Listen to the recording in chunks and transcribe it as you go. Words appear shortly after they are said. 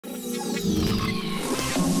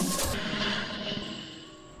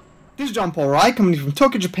This is John Paul Rai coming from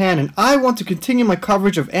Tokyo, Japan, and I want to continue my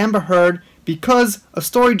coverage of Amber Heard because a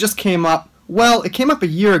story just came up. Well, it came up a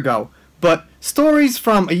year ago, but stories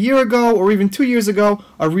from a year ago or even 2 years ago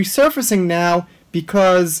are resurfacing now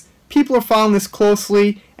because people are following this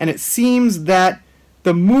closely, and it seems that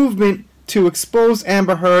the movement to expose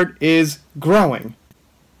Amber Heard is growing.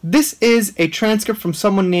 This is a transcript from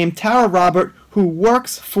someone named Tara Robert who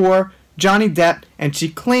works for Johnny Depp, and she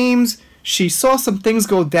claims she saw some things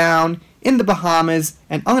go down in the Bahamas,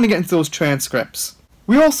 and I'm going to get into those transcripts.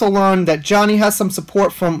 We also learned that Johnny has some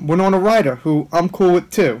support from Winona Ryder, who I'm cool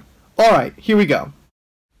with too. Alright, here we go.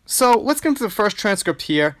 So let's get into the first transcript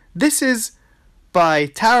here. This is by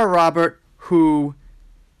Tara Robert, who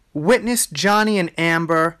witnessed Johnny and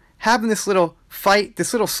Amber having this little fight,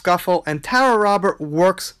 this little scuffle, and Tara Robert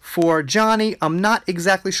works for Johnny. I'm not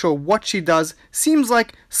exactly sure what she does. Seems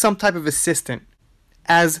like some type of assistant.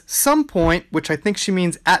 At some point, at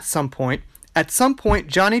some point,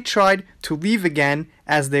 Johnny tried to leave again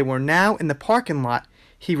as they were now in the parking lot.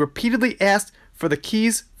 He repeatedly asked for the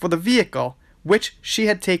keys for the vehicle, which she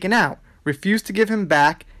had taken out, refused to give him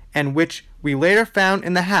back, and which we later found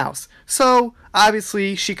in the house. So,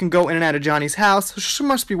 obviously, she can go in and out of Johnny's house, so she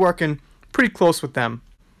must be working pretty close with them.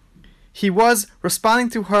 He was responding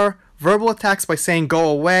to her verbal attacks by saying, "Go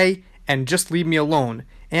away," and "Just leave me alone."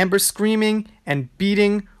 Amber's screaming and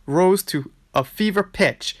beating rose to a fever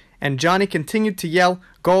pitch, and Johnny continued to yell,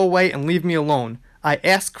 "Go away and leave me alone." I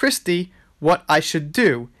asked Christy what I should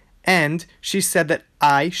do, and she said that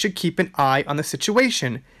I should keep an eye on the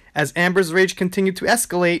situation. As Amber's rage continued to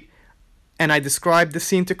escalate, and I described the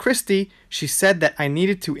scene to Christy, she said that I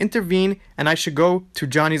needed to intervene and I should go to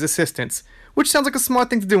Johnny's assistance, which sounds like a smart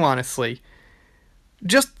thing to do, honestly.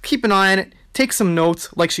 Just keep an eye on it, take some notes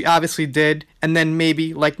like she obviously did, and then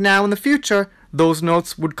maybe, like now in the future, those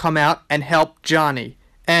notes would come out and help Johnny,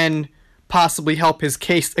 and possibly help his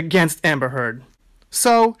case against Amber Heard.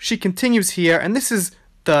 So, she continues here, and this is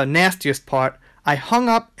the nastiest part. I hung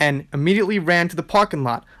up and immediately ran to the parking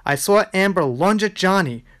lot. I saw Amber lunge at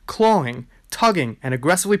Johnny, clawing, tugging, and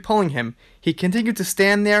aggressively pulling him. He continued to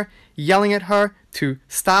stand there, yelling at her to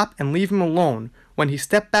stop and leave him alone. When he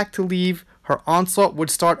stepped back to leave, her onslaught would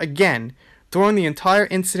start again. During the entire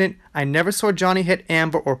incident, I never saw Johnny hit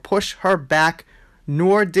Amber or push her back,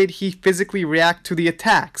 nor did he physically react to the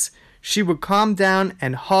attacks. She would calm down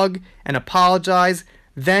and hug and apologize.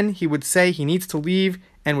 Then he would say he needs to leave,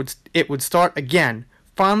 and it would start again.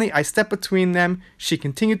 Finally, I stepped between them. She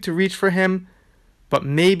continued to reach for him, but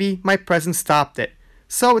maybe my presence stopped it.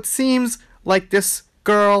 So it seems like this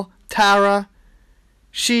girl, Tara,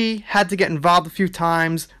 she had to get involved a few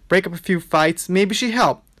times, break up a few fights. Maybe she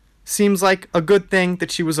helped. Seems like a good thing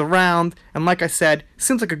that she was around, and like I said,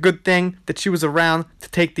 seems like a good thing that she was around to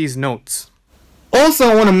take these notes. Also,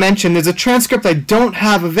 I want to mention there's a transcript I don't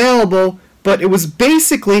have available, but it was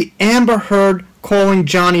basically Amber Heard calling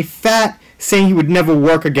Johnny fat, saying he would never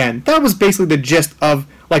work again. That was basically the gist of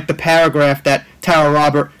like the paragraph that Tara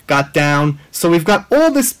Robert got down. So we've got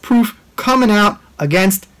all this proof coming out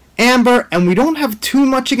against Amber, and we don't have too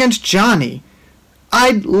much against Johnny.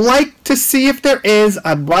 I'd like to see if there is.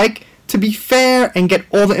 I'd like to be fair and get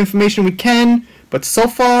all the information we can, but so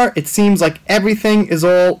far it seems like everything is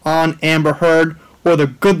all on Amber Heard, or the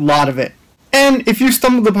good lot of it. And if you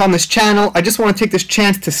stumbled upon this channel, I just want to take this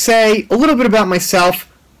chance to say a little bit about myself.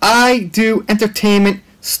 I do entertainment,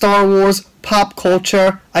 Star Wars, pop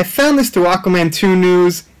culture. I found this through Aquaman 2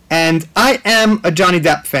 news, and I am a Johnny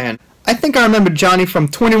Depp fan. I think I remember Johnny from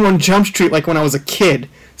 21 Jump Street like when I was a kid,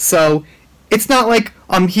 so it's not like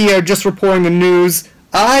I'm here just reporting the news.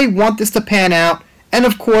 I want this to pan out, and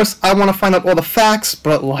of course I want to find out all the facts,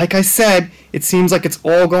 but like I said, it seems like it's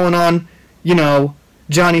all going on,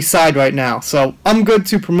 Johnny's side right now. So I'm good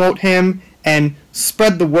to promote him and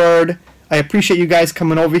spread the word. I appreciate you guys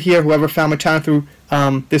coming over here, whoever found my channel through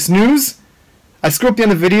this news. I screwed up the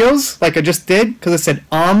end of videos like I just did because I said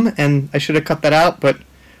and I should have cut that out, but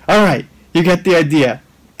alright, you get the idea.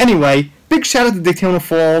 Anyway, big shout out to Daytona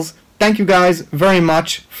Falls. Thank you guys very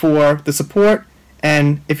much for the support,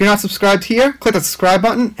 and if you're not subscribed here, click the subscribe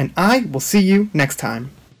button, and I will see you next time.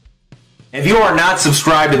 If you are not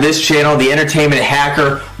subscribed to this channel, The Entertainment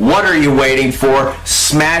Hacker, what are you waiting for?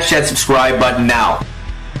 Smash that subscribe button now.